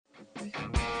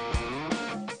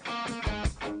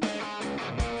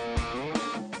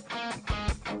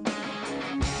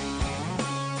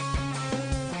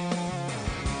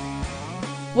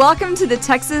Welcome to the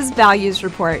Texas Values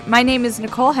Report. My name is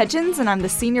Nicole Hudgens, and I'm the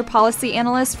Senior Policy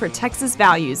Analyst for Texas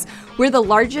Values. We're the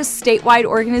largest statewide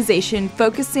organization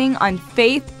focusing on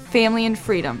faith, family, and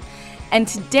freedom. And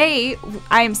today,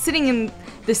 I am sitting in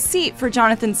the seat for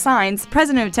Jonathan Saenz,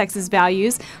 President of Texas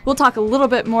Values. We'll talk a little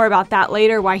bit more about that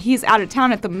later, why he's out of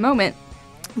town at the moment.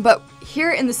 But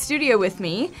here in the studio with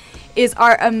me is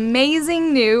our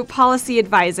amazing new policy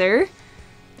advisor,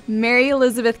 Mary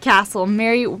Elizabeth Castle.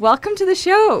 Mary, welcome to the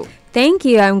show. Thank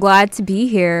you. I'm glad to be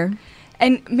here.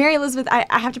 And Mary Elizabeth, I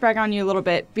have to brag on you a little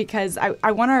bit because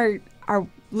I want our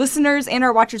listeners and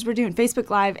our watchers, we're doing Facebook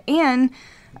Live and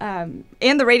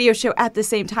the radio show at the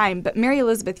same time. But Mary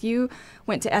Elizabeth, you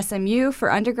went to SMU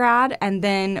for undergrad and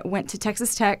then went to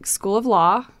Texas Tech School of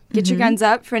Law. Get your guns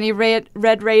up for any Red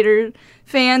Raider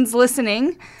fans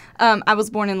listening. I was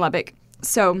born in Lubbock,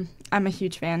 so I'm a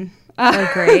huge fan. Oh,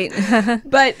 great.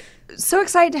 But so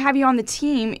excited to have you on the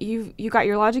team. You got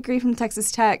your law degree from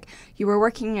Texas Tech. You were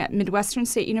working at Midwestern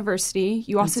State University.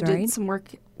 You also did some work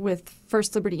with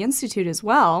First Liberty Institute as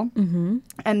well. Mm-hmm.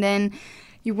 And then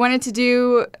you wanted to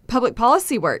do public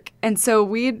policy work. And so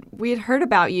we had heard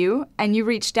about you, and you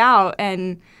reached out,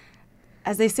 and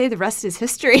as they say, the rest is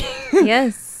history.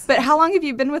 Yes. But how long have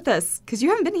you been with us? Because you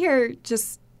haven't been here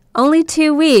just... Only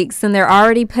 2 weeks, and they're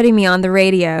already putting me on the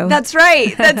radio. That's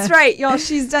right. That's right. Y'all,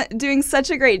 she's doing such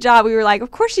a great job. We were like,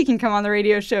 of course she can come on the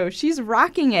radio show. She's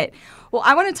rocking it. Well,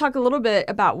 I want to talk a little bit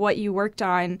about what you worked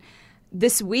on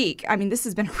this week. I mean, this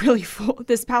has been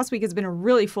this past week has been a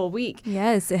really full week.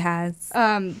 Yes, it has.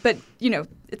 But,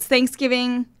 it's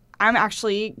Thanksgiving. I'm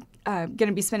actually going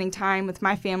to be spending time with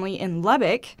my family in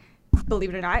Lubbock.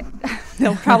 Believe it or not,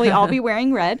 they'll probably all be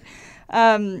wearing red.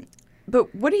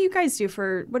 But what do you guys do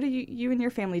what do you and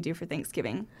your family do for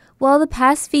Thanksgiving? Well, the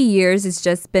past few years, it's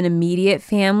just been immediate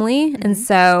family. Mm-hmm. And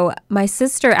so my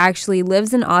sister actually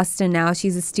lives in Austin now.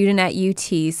 She's a student at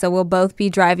UT. So we'll both be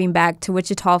driving back to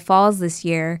Wichita Falls this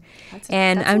year.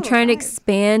 I'm trying to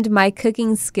expand my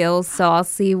cooking skills. So I'll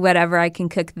see whatever I can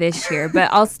cook this year.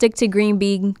 But I'll stick to green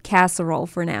bean casserole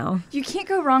for now. You can't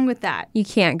go wrong with that. You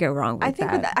can't go wrong with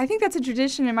that. I think that's a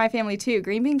tradition in my family, too.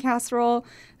 Green bean casserole.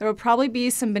 There will probably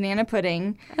be some banana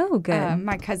pudding. Oh, good.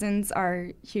 My cousins are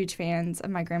huge fans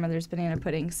of my grandmother's banana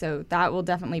pudding, so that will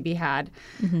definitely be had.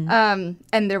 Mm-hmm.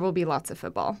 And there will be lots of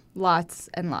football.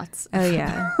 Lots and lots. Oh,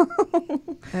 yeah.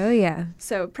 Oh, yeah.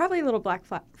 So probably a little Black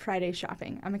Friday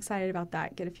shopping. I'm excited about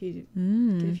that. Get a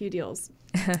few deals.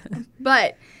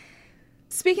 But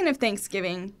speaking of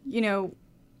Thanksgiving,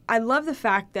 I love the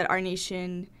fact that our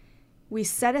nation, we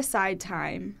set aside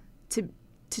time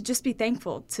to just be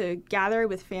thankful, to gather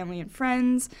with family and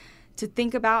friends, to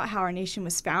think about how our nation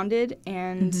was founded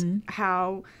and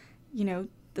how,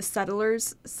 the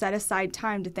settlers set aside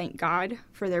time to thank God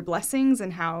for their blessings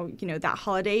and how, that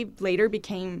holiday later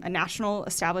became a national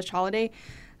established holiday,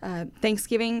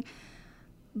 Thanksgiving.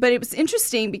 But it was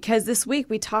interesting because this week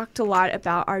we talked a lot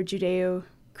about our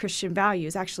Judeo-Christian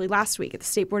values, actually last week at the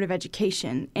State Board of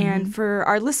Education. And for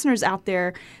our listeners out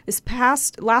there,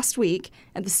 last week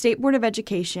at the State Board of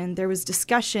Education, there was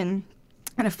discussion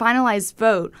and a finalized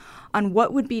vote on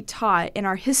what would be taught in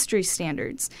our history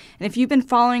standards. And if you've been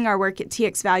following our work at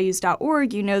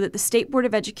txvalues.org, you know that the State Board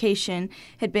of Education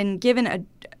had been given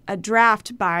a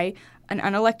draft by an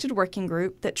unelected working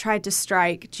group that tried to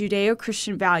strike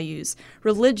Judeo-Christian values,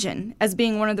 religion, as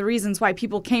being one of the reasons why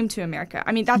people came to America.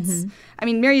 I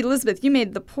mean, Mary Elizabeth, you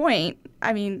made the point.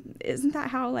 I mean, isn't that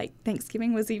how,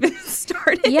 Thanksgiving was even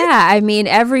started? Yeah, I mean,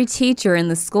 every teacher in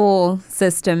the school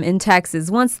system in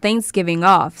Texas wants Thanksgiving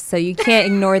off, so you can't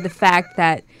ignore the fact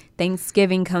that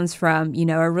Thanksgiving comes from,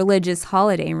 a religious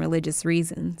holiday and religious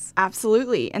reasons.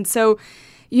 Absolutely. And so,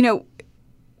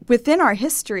 within our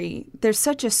history, there's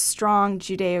such a strong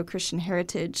Judeo-Christian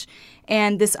heritage,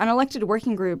 and this unelected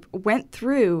working group went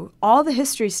through all the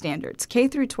history standards, K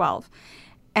through 12,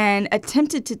 and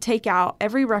attempted to take out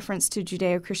every reference to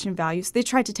Judeo-Christian values. They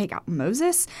tried to take out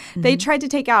Moses. Mm-hmm. They tried to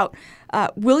take out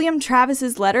William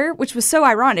Travis's letter, which was so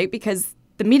ironic because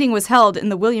the meeting was held in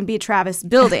the William B. Travis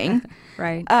building.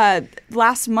 Right.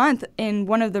 Last month, in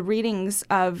one of the readings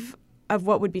of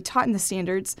what would be taught in the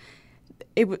standards,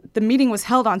 the meeting was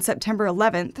held on September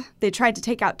 11th. They tried to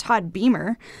take out Todd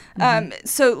Beamer.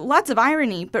 So lots of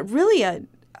irony, but really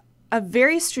a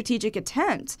very strategic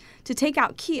attempt to take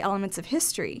out key elements of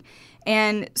history.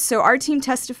 And so our team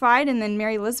testified, and then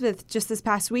Mary Elizabeth, just this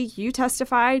past week, you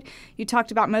testified. You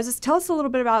talked about Moses. Tell us a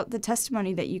little bit about the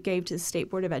testimony that you gave to the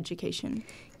State Board of Education.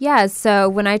 Yeah, so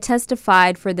when I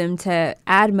testified for them to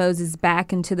add Moses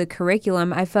back into the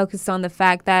curriculum, I focused on the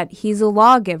fact that he's a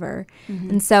lawgiver.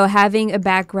 And so having a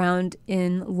background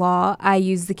in law, I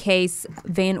used the case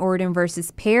Van Orden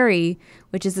versus Perry,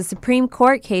 which is a Supreme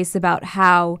Court case about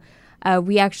how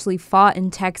we actually fought in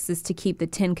Texas to keep the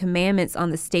 10 Commandments on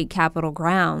the state capitol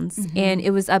grounds. And it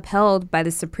was upheld by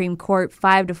the Supreme Court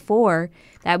 5-4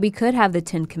 that we could have the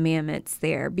 10 Commandments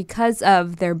there because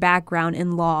of their background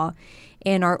in law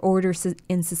and our order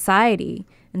in society.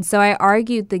 And so I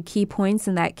argued the key points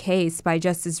in that case by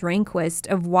Justice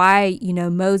Rehnquist of why,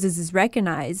 Moses is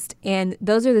recognized. And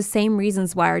those are the same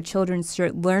reasons why our children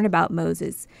should learn about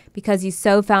Moses, because he's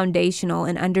so foundational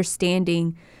in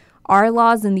understanding our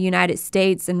laws in the United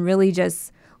States and really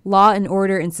just law and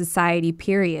order in society,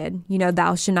 period.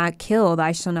 Thou shalt not kill,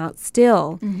 thou shalt not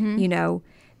steal.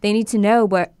 They need to know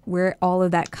where all of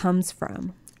that comes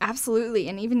from. Absolutely.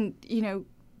 And even,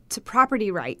 to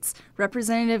property rights,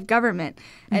 representative government.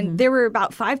 And there were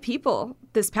about 5 people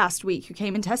this past week who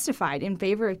came and testified in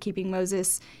favor of keeping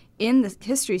Moses in the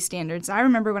history standards. I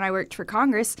remember when I worked for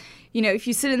Congress, if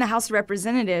you sit in the House of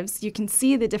Representatives, you can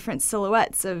see the different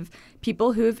silhouettes of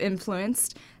people who have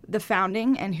influenced the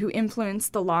founding and who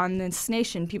influenced the law in this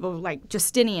nation, people like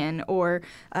Justinian or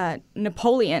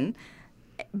Napoleon.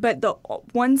 But the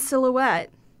one silhouette,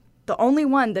 the only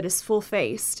one that is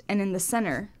full-faced and in the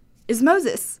center, is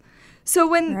Moses. So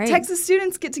when Texas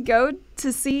students get to go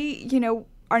to see,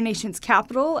 our nation's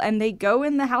capital and they go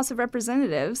in the House of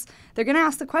Representatives, they're going to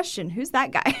ask the question, who's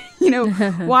that guy?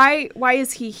 Why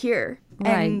is he here?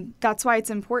 Right. And that's why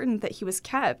it's important that he was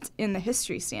kept in the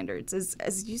history standards,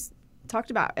 as you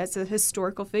talked about, as a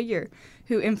historical figure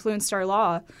who influenced our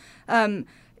law.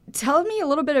 Tell me a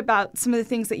little bit about some of the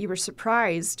things that you were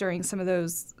surprised during some of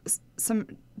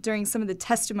the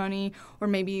testimony or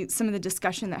maybe some of the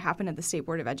discussion that happened at the State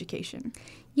Board of Education.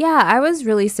 Yeah, I was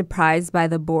really surprised by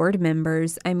the board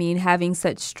members. I mean, having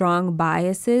such strong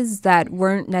biases that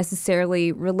weren't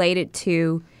necessarily related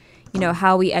to,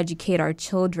 how we educate our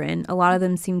children. A lot of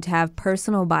them seemed to have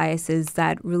personal biases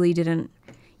that really didn't,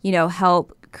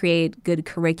 help create good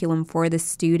curriculum for the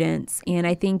students. And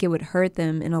I think it would hurt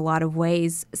them in a lot of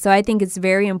ways. So I think it's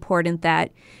very important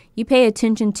that you pay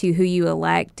attention to who you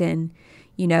elect and,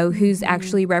 who's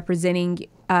actually representing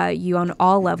you on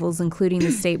all levels, including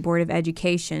the State Board of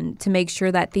Education, to make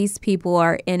sure that these people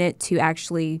are in it to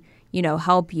actually,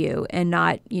 help you and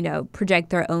not, project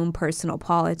their own personal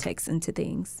politics into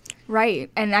things. Right.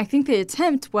 And I think the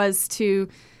attempt was to,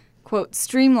 quote,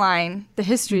 streamline the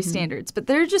history standards. But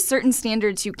there are just certain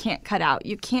standards you can't cut out.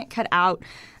 You can't cut out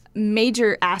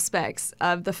major aspects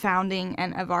of the founding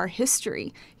and of our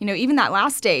history. Even that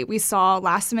last day, we saw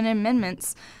last-minute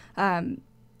amendments,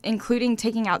 including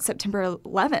taking out September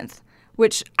 11th,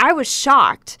 which I was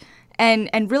shocked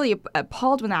and really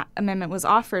appalled when that amendment was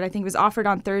offered. I think it was offered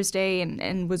on Thursday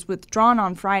and was withdrawn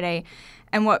on Friday.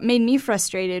 And what made me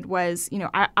frustrated was,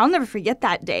 I'll never forget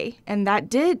that day. And that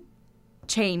did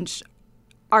change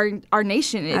our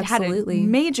nation. It Absolutely. Had a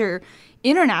major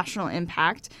international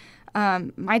impact.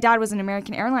 My dad was an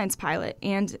American Airlines pilot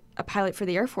and a pilot for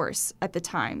the Air Force at the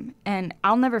time. And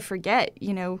I'll never forget,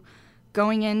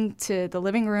 going into the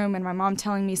living room and my mom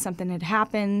telling me something had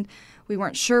happened. We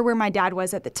weren't sure where my dad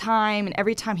was at the time. And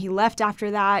every time he left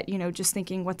after that, just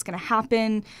thinking what's going to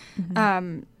happen.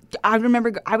 I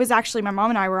remember my mom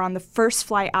and I were on the first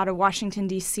flight out of Washington,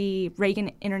 D.C.,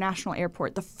 Reagan International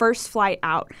Airport, the first flight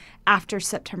out after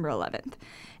September 11th.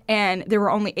 And there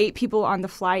were only 8 people on the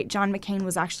flight. John McCain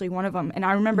was actually one of them. And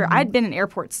I remember I'd been in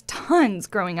airports tons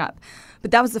growing up,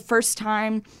 but that was the first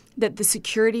time that the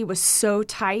security was so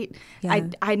tight. Yeah.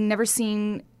 I'd never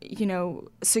seen,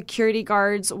 security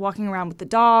guards walking around with the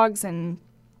dogs and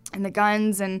the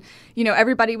guns. And,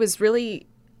 everybody was really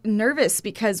nervous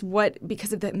because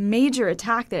of the major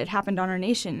attack that had happened on our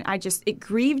nation. It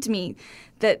grieved me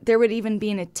that there would even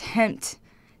be an attempt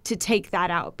to take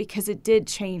that out, because it did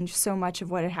change so much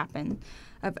of what had happened,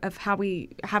 of how we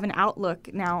have an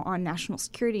outlook now on national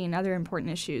security and other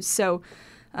important issues. So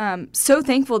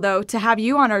thankful, though, to have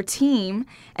you on our team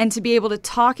and to be able to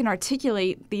talk and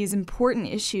articulate these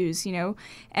important issues,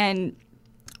 and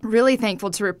really thankful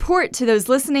to report to those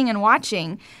listening and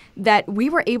watching that we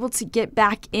were able to get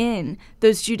back in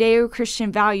those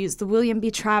Judeo-Christian values, the William B.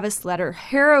 Travis letter,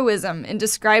 heroism in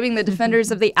describing the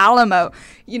defenders of the Alamo,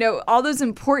 all those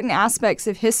important aspects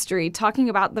of history, talking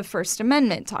about the First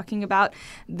Amendment, talking about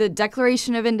the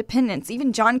Declaration of Independence,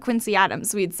 even John Quincy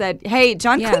Adams. We'd said, hey,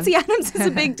 Quincy Adams is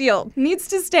a big deal, needs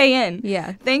to stay in.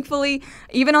 Yeah. Thankfully,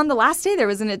 even on the last day, there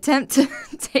was an attempt to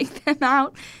take them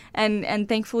out. And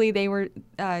thankfully, they were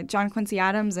John Quincy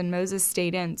Adams and Moses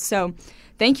stayed in. So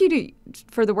thank you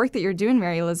for the work that you're doing,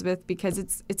 Mary Elizabeth, because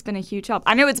it's been a huge help.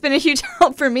 I know it's been a huge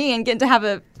help for me, and getting to have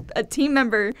a team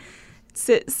member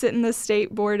sit in the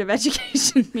State Board of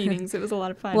Education meetings. It was a lot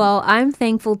of fun. Well, I'm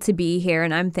thankful to be here,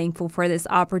 and I'm thankful for this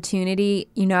opportunity.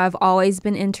 You know, I've always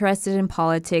been interested in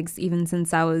politics, even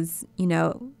since I was,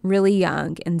 really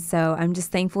young. And so I'm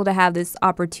just thankful to have this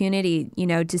opportunity,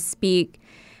 to speak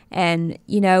and,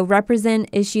 represent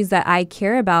issues that I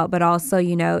care about, but also,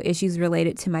 issues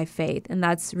related to my faith. And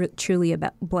that's truly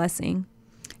a blessing.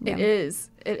 Yeah.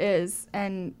 It is.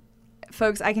 And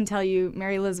folks, I can tell you,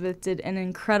 Mary Elizabeth did an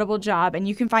incredible job, and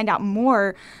you can find out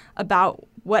more about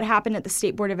what happened at the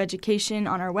State Board of Education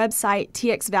on our website,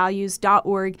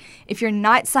 txvalues.org. If you're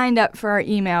not signed up for our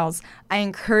emails, I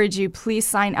encourage you, please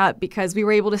sign up, because we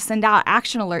were able to send out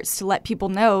action alerts to let people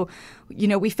know.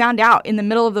 We found out in the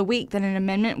middle of the week that an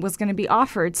amendment was going to be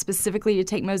offered specifically to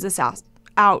take Moses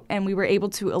out, and we were able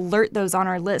to alert those on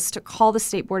our list to call the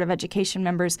State Board of Education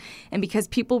members. And because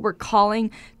people were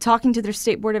talking to their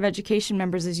State Board of Education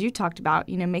members, as you talked about,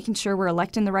 making sure we're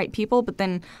electing the right people, but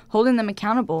then holding them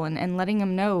accountable and letting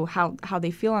them know how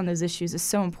they feel on those issues is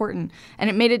so important. And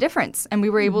it made a difference. And we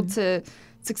were able to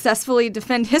successfully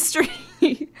defend history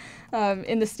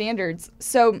in the standards.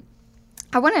 So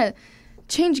I want to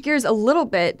change gears a little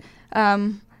bit.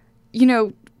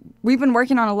 We've been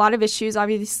working on a lot of issues.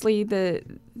 Obviously, the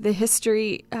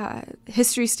history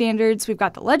standards. We've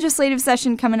got the legislative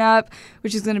session coming up,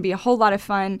 which is going to be a whole lot of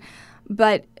fun.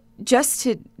 But just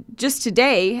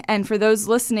today, and for those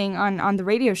listening on the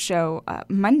radio show,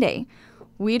 Monday,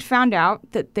 we'd found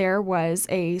out that there was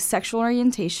a sexual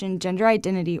orientation, gender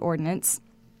identity ordinance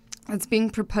that's being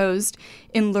proposed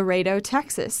in Laredo,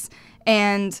 Texas.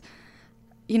 And,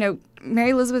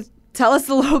 Mary Elizabeth, tell us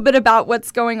a little bit about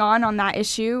what's going on that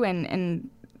issue and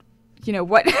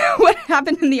what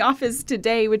happened in the office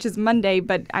today, which is Monday,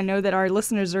 but I know that our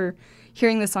listeners are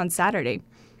hearing this on Saturday.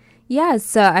 Yeah,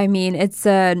 so it's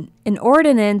an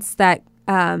ordinance that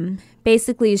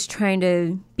basically is trying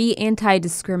to be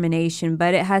anti-discrimination,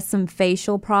 but it has some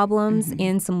facial problems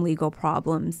and some legal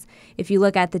problems. If you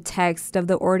look at the text of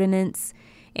the ordinance,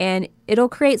 and it'll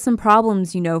create some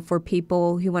problems, for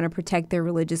people who want to protect their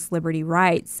religious liberty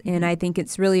rights. And I think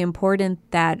it's really important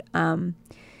that,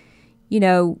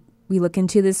 we look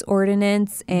into this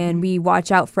ordinance and we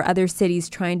watch out for other cities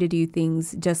trying to do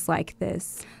things just like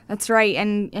this. That's right.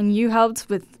 And you helped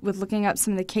with looking up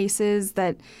some of the cases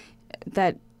that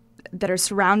are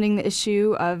surrounding the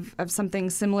issue of something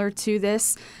similar to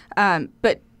this.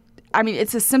 But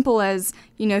it's as simple as,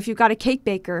 if you've got a cake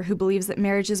baker who believes that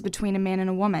marriage is between a man and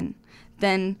a woman,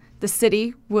 then the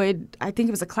city would, I think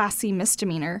it was a Class C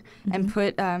misdemeanor, and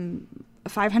put up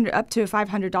to a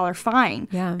 $500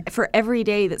 fine for every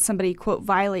day that somebody, quote,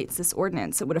 violates this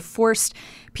ordinance. It would have forced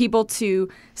people to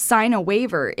sign a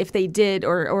waiver if they did,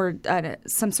 or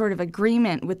some sort of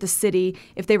agreement with the city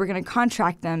if they were going to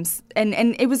contract them. And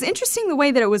it was interesting the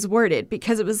way that it was worded,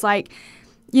 because it was like,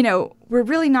 we're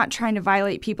really not trying to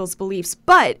violate people's beliefs,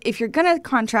 but if you're going to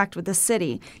contract with the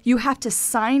city, you have to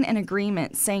sign an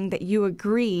agreement saying that you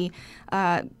agree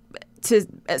to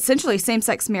essentially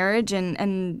same-sex marriage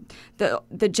and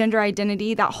the gender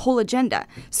identity, that whole agenda.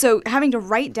 So having to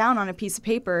write down on a piece of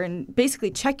paper and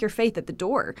basically check your faith at the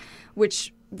door,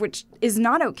 which is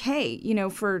not okay.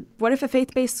 For what if a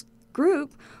faith-based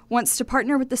group wants to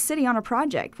partner with the city on a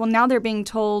project? Well, now they're being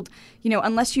told,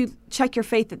 unless you check your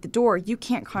faith at the door, you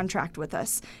can't contract with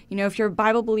us. If you're a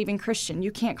Bible-believing Christian,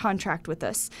 you can't contract with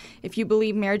us. If you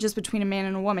believe marriage is between a man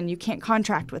and a woman, you can't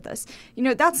contract with us.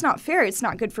 That's not fair. It's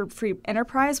not good for free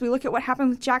enterprise. We look at what happened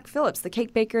with Jack Phillips, the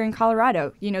cake baker in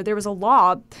Colorado. There was a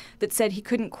law that said he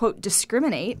couldn't, quote,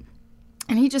 discriminate.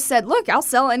 And he just said, look, I'll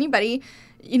sell anybody,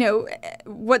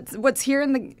 what's here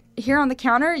on the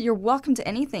counter, you're welcome to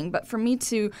anything. But for me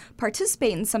to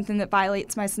participate in something that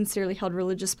violates my sincerely held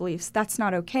religious beliefs, that's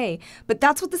not okay. But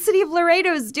that's what the city of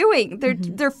Laredo is doing.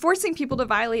 They're forcing people to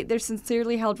violate their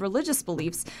sincerely held religious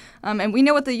beliefs. And we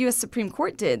know what the U.S. Supreme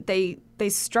Court did. They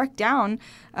struck down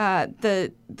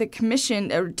the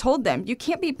commission, or told them, you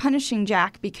can't be punishing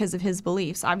Jack because of his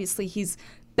beliefs. Obviously, he's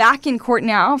back in court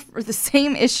now for the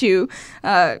same issue,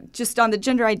 just on the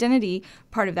gender identity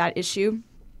part of that issue.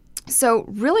 So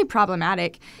really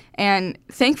problematic. And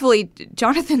thankfully,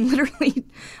 Jonathan literally,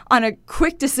 on a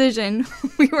quick decision,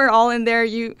 we were all in there,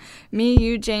 you,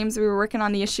 James, we were working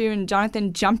on the issue, and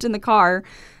Jonathan jumped in the car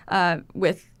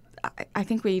I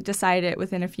think we decided it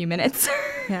within a few minutes.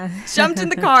 Yeah. Jumped in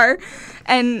the car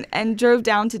and drove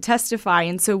down to testify.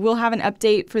 And so we'll have an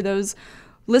update for those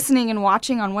listening and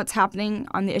watching on what's happening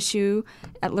on the issue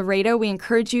at Laredo. We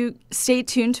encourage you, stay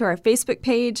tuned to our Facebook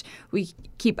page. We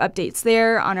keep updates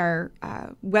there on our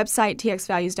website,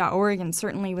 txvalues.org, and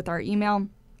certainly with our email.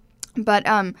 But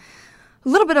a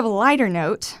little bit of a lighter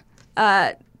note.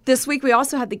 This week we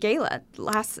also had the gala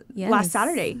last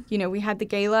Saturday. We had the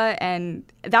gala, and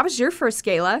that was your first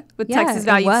gala with Texas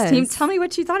Values team. Tell me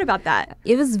what you thought about that.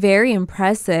 It was very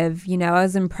impressive. I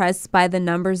was impressed by the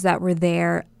numbers that were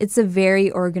there. It's a very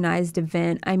organized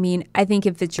event. I mean, I think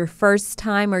if it's your first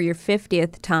time or your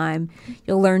 50th time,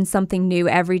 you'll learn something new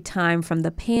every time from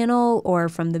the panel or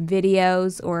from the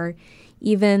videos or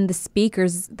even the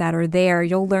speakers that are there.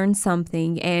 You'll learn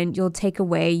something and you'll take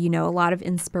away, a lot of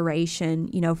inspiration,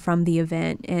 from the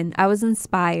event. And I was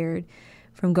inspired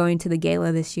from going to the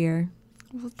gala this year.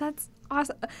 Well, that's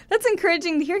awesome. That's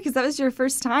encouraging to hear because that was your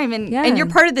first time and you're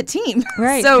part of the team.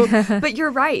 Right. So, but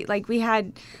you're right. Like we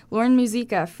had Lauren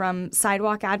Musica from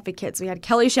Sidewalk Advocates. We had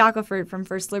Kelly Shackelford from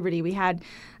First Liberty. We had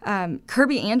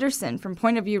Kirby Anderson from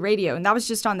Point of View Radio. And that was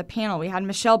just on the panel. We had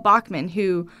Michelle Bachman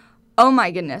who, oh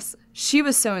my goodness, she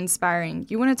was so inspiring.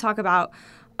 You want to talk about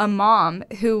a mom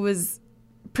who was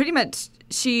pretty much,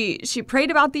 she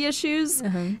prayed about the issues.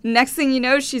 Next thing you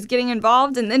know, she's getting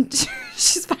involved, and then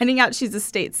she's finding out she's a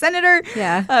state senator,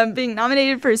 being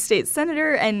nominated for a state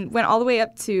senator, and went all the way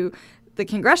up to the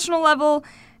congressional level,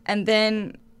 and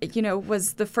then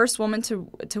was the first woman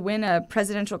to win a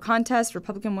presidential contest,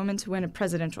 Republican woman to win a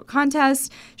presidential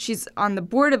contest. She's on the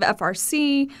board of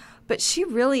FRC. But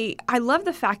I love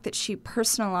the fact that she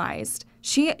personalized.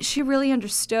 She really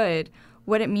understood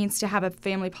what it means to have a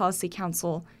family policy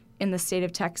council in the state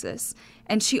of Texas.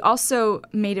 And she also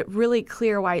made it really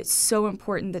clear why it's so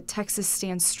important that Texas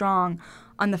stands strong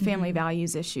on the family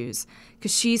values issues.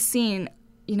 Because she's seen,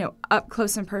 up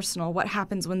close and personal what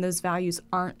happens when those values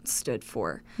aren't stood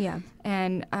for. Yeah.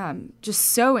 And just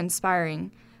so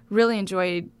inspiring. Really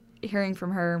enjoyed hearing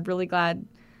from her. Really glad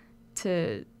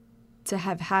to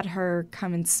have had her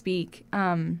come and speak.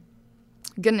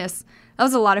 Goodness, that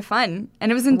was a lot of fun.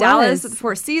 And it was in Dallas at the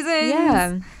Four Seasons.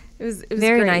 Yeah. It was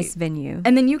very great. Nice venue.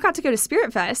 And then you got to go to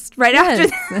Spirit Fest right after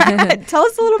that. Tell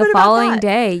us a little bit about that. The following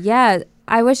day, yeah.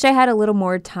 I wish I had a little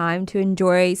more time to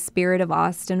enjoy Spirit of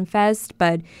Austin Fest,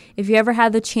 but if you ever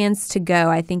had the chance to go,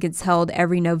 I think it's held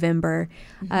every November.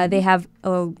 They have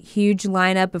a huge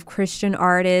lineup of Christian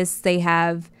artists. They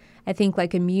have, I think,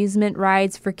 like amusement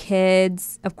rides for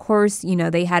kids. Of course,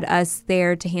 they had us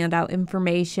there to hand out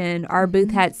information. Our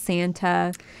booth had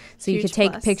Santa, so you could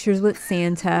take pictures with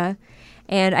Santa.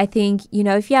 And I think,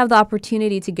 if you have the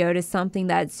opportunity to go to something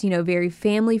that's, very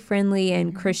family friendly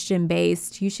and Christian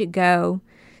based, you should go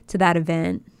to that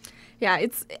event. Yeah,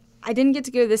 I didn't get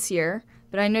to go this year,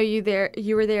 but I know you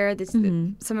were there.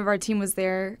 Some of our team was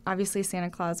there. Obviously, Santa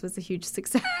Claus was a huge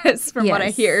success from what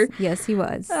I hear. Yes, he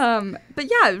was. But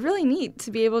yeah, really neat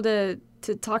to be able to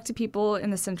talk to people in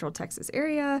the Central Texas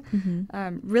area.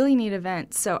 Really neat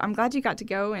event. So I'm glad you got to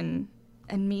go and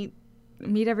meet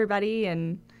everybody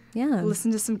and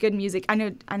listen to some good music. I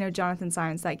know Jonathan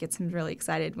Simons, that gets him really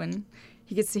excited when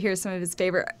he gets to hear some of his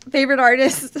favorite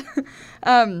artists.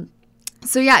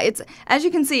 So yeah, it's, as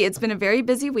you can see, it's been a very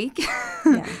busy week.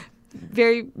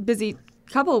 Very busy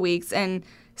couple of weeks, and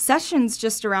session's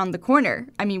just around the corner.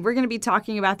 I mean, we're going to be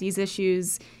talking about these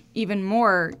issues even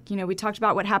more. We talked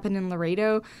about what happened in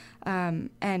Laredo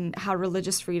and how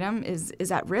religious freedom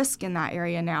is at risk in that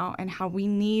area now, and how we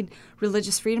need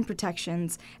religious freedom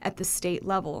protections at the state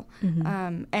level.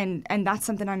 And that's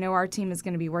something I know our team is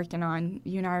going to be working on.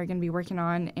 You and I are going to be working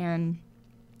on, and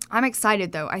I'm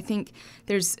excited, though. I think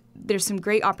there's some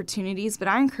great opportunities, but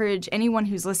I encourage anyone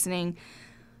who's listening,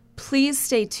 please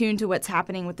stay tuned to what's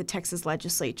happening with the Texas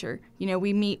legislature.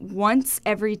 We meet once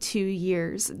every 2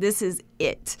 years. This is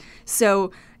it.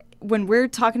 So when we're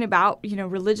talking about,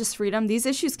 religious freedom, these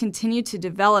issues continue to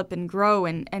develop and grow,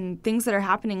 and things that are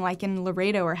happening like in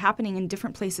Laredo are happening in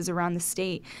different places around the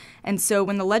state. And so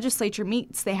when the legislature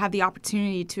meets, they have the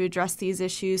opportunity to address these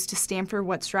issues, to stand for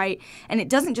what's right. And it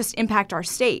doesn't just impact our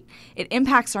state. It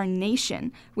impacts our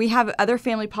nation. We have other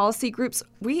family policy groups.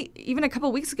 Even a couple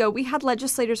of weeks ago, we had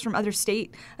legislators from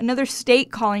another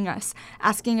state calling us,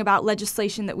 asking about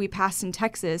legislation that we passed in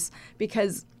Texas,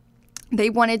 because they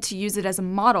wanted to use it as a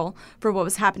model for what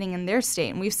was happening in their state.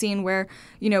 And we've seen where,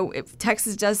 if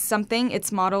Texas does something,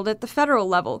 it's modeled at the federal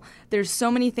level. There's so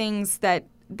many things that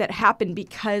happen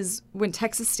because when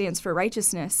Texas stands for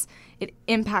righteousness, it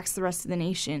impacts the rest of the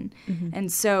nation.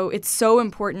 And so it's so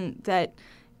important that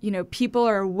people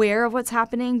are aware of what's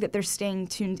happening, that they're staying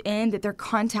tuned in, that they're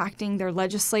contacting their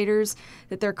legislators,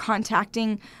 that they're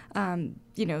contacting,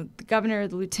 the governor,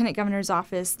 the lieutenant governor's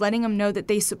office, letting them know that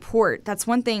they support. That's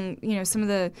one thing, some of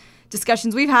the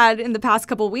discussions we've had in the past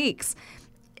couple of weeks.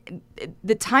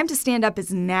 The time to stand up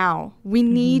is now. We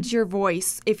need your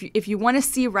voice. If you want to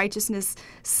see righteousness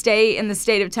stay in the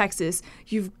state of Texas,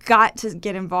 you've got to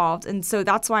get involved. And so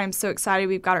that's why I'm so excited.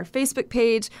 We've got our Facebook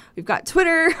page, we've got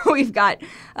Twitter, we've got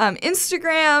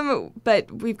Instagram,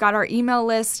 but we've got our email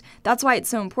list. That's why it's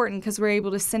so important, because we're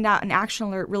able to send out an action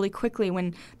alert really quickly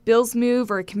when bills move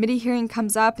or a committee hearing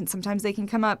comes up, and sometimes they can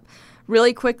come up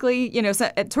really quickly. So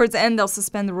towards the end, they'll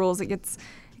suspend the rules. It gets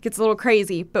a little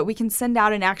crazy, but we can send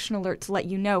out an action alert to let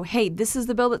you know, hey, this is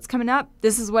the bill that's coming up.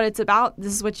 This is what it's about.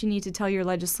 This is what you need to tell your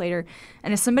legislator.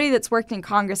 And as somebody that's worked in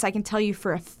Congress, I can tell you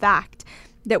for a fact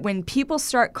that when people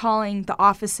start calling the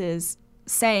offices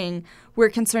saying,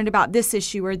 we're concerned about this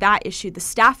issue or that issue, the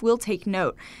staff will take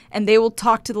note, and they will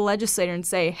talk to the legislator and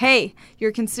say, hey,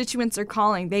 your constituents are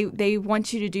calling. They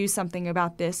want you to do something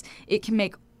about this. It can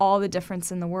make all the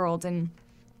difference in the world. And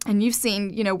you've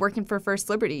seen, working for First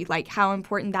Liberty, like how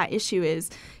important that issue is.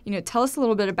 Tell us a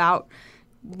little bit about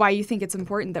why you think it's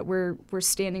important that we're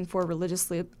standing for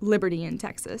religious liberty in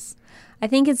Texas. I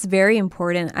think it's very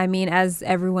important. I mean, as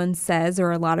everyone says,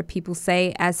 or a lot of people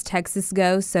say, as Texas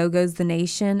goes, so goes the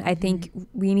nation. I think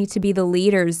we need to be the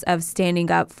leaders of standing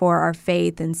up for our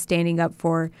faith and standing up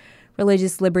for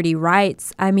religious liberty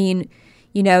rights. I mean,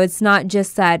 it's not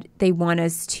just that they want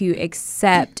us to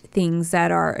accept things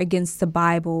that are against the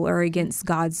Bible or against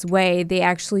God's way. They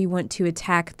actually want to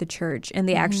attack the church, and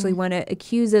they actually want to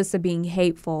accuse us of being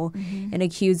hateful and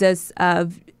accuse us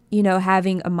of,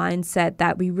 having a mindset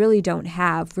that we really don't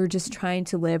have. We're just trying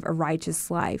to live a righteous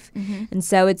life. And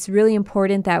so it's really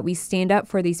important that we stand up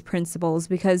for these principles,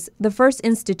 because the first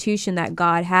institution that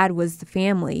God had was the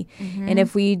family. And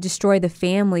if we destroy the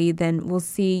family, then we'll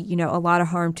see, a lot of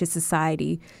harm to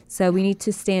society. So we need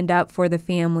to stand up for the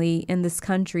family in this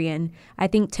country. And I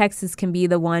think Texas can be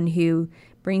the one who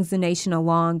brings the nation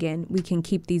along, and we can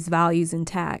keep these values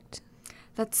intact.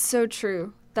 That's so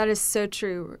true. That is so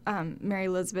true, Mary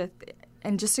Elizabeth.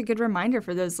 And just a good reminder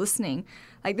for those listening,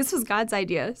 like, this was God's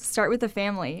idea. Start with the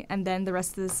family, and then the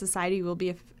rest of the society will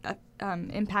be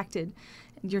impacted.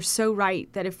 You're so right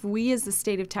that if we as the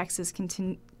state of Texas can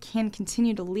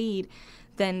continue to lead,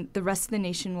 then the rest of the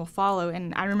nation will follow.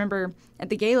 And I remember at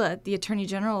the gala, the Attorney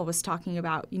General was talking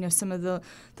about, some of the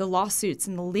lawsuits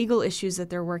and the legal issues that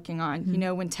they're working on.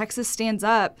 When Texas stands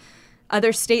up,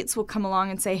 other states will come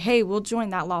along and say, hey, we'll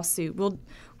join that lawsuit.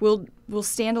 We'll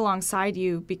stand alongside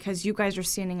you because you guys are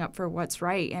standing up for what's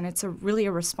right. And it's really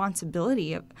a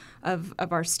responsibility of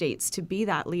our states to be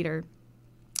that leader.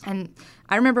 And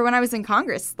I remember when I was in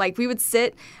Congress, like, I would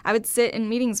sit in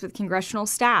meetings with congressional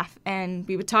staff, and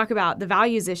we would talk about the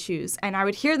values issues. And I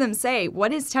would hear them say,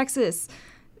 what is Texas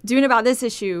doing about this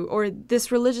issue, or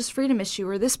this religious freedom issue,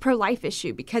 or this pro-life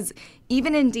issue? Because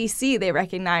even in D.C., they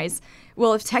recognize,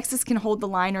 well, if Texas can hold the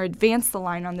line or advance the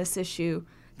line on this issue,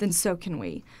 then so can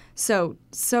we. So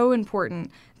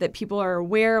important that people are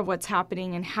aware of what's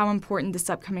happening and how important this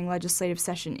upcoming legislative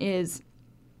session is.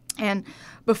 And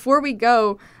before we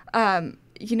go, I'm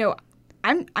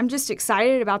just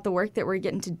excited about the work that we're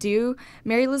getting to do.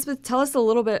 Mary Elizabeth, tell us a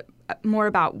little bit more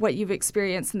about what you've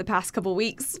experienced in the past couple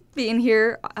weeks being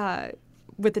here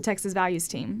with the Texas Values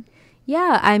team.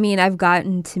 Yeah, I mean, I've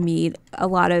gotten to meet a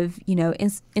lot of,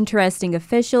 interesting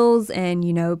officials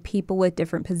and, people with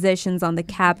different positions on the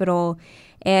Capitol.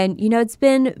 And, it's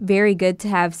been very good to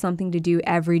have something to do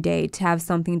every day, to have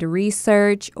something to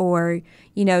research or,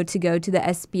 to go to the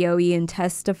SBOE and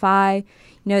testify.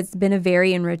 It's been a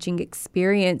very enriching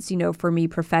experience, for me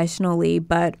professionally.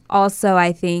 But also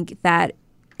I think that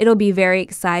it'll be very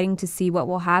exciting to see what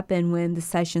will happen when the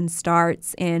session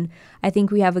starts. And I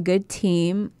think we have a good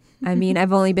team. I mean,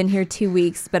 I've only been here 2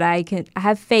 weeks, but I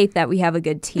have faith that we have a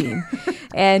good team.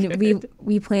 And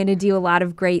we plan to do a lot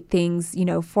of great things,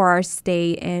 for our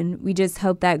state. And we just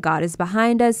hope that God is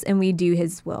behind us and we do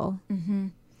his will. Mm-hmm.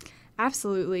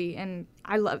 Absolutely. And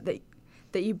I love that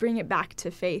you bring it back to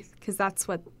faith, because that's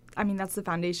the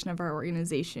foundation of our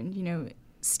organization,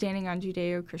 standing on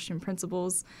Judeo-Christian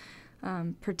principles,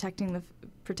 protecting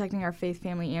our faith,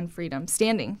 family, and freedom.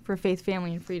 Standing for faith,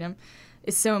 family, and freedom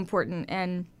is so important.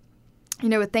 And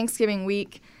with Thanksgiving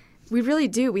week, we really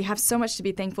do. We have so much to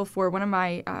be thankful for. One of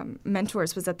my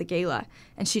mentors was at the gala,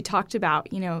 and she talked about,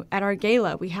 at our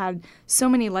gala, we had so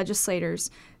many legislators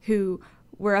who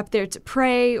we're up there to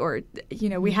pray, or,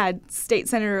 we had State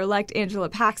Senator-elect Angela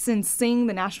Paxson sing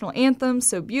the national anthem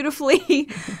so beautifully.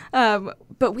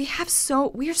 But we are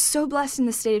so blessed in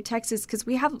the state of Texas because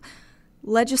we have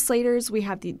legislators, we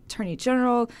have the Attorney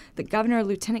General, the governor,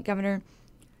 lieutenant governor,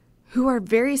 who are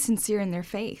very sincere in their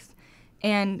faith.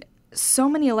 And so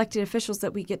many elected officials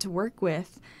that we get to work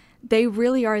with, they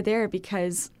really are there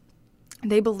because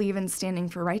they believe in standing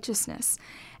for righteousness.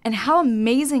 And how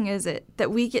amazing is it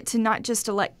that we get to not just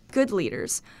elect good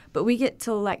leaders, but we get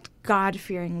to elect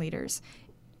God-fearing leaders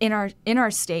in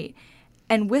our state.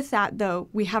 And with that, though,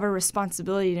 we have a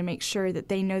responsibility to make sure that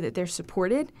they know that they're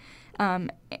supported,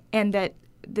 and that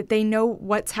they know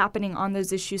what's happening on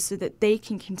those issues so that they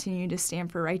can continue to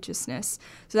stand for righteousness.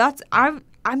 So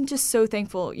I'm just so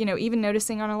thankful, even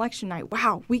noticing on election night,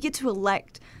 wow, we get to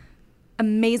elect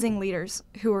amazing leaders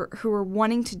who are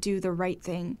wanting to do the right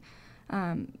thing.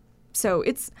 So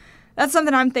that's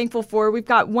something I'm thankful for. We've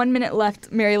got 1 minute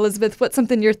left. Mary Elizabeth, what's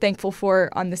something you're thankful for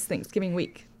on this Thanksgiving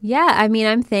week? Yeah,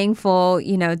 I'm thankful,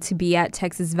 to be at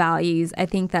Texas Values. I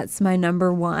think that's my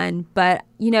number one. But,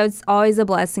 it's always a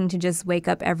blessing to just wake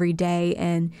up every day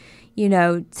and,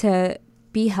 to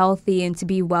be healthy and to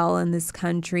be well in this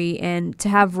country and to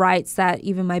have rights that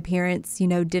even my parents,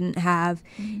 didn't have,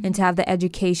 and to have the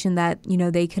education that,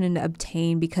 they couldn't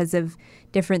obtain because of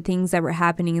different things that were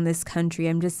happening in this country.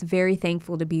 I'm just very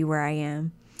thankful to be where I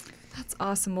am. That's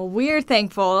awesome. Well, we're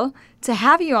thankful to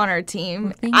have you on our team.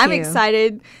 Well, thank I'm you.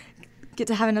 Excited. Get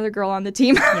to have another girl on the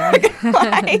team.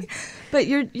 Yeah. But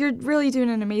you're really doing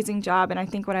an amazing job, and I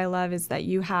think what I love is that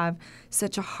you have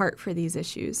such a heart for these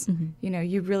issues.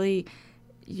 You really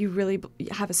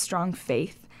have a strong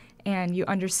faith, and you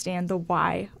understand the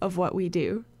why of what we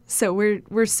do. So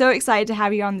we're so excited to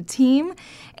have you on the team.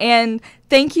 And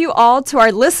thank you all to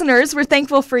our listeners. We're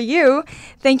thankful for you.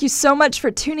 Thank you so much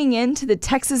for tuning in to the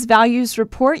Texas Values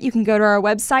Report. You can go to our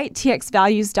website,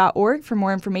 txvalues.org, for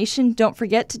more information. Don't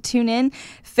forget to tune in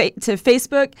to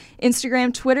Facebook,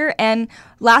 Instagram, Twitter, and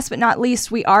last but not least,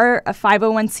 we are a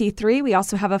 501c3. We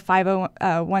also have a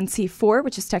 501c4,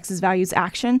 which is Texas Values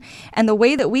Action. And the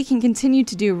way that we can continue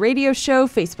to do radio show,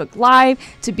 Facebook Live,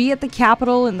 to be at the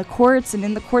Capitol, in the courts, and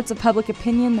in the courts of public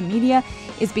opinion, the media,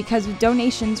 is because of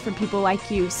donations from people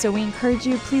like you. So we encourage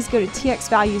you, please go to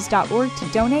txvalues.org to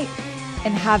donate,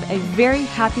 and have a very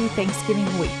happy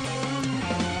Thanksgiving week.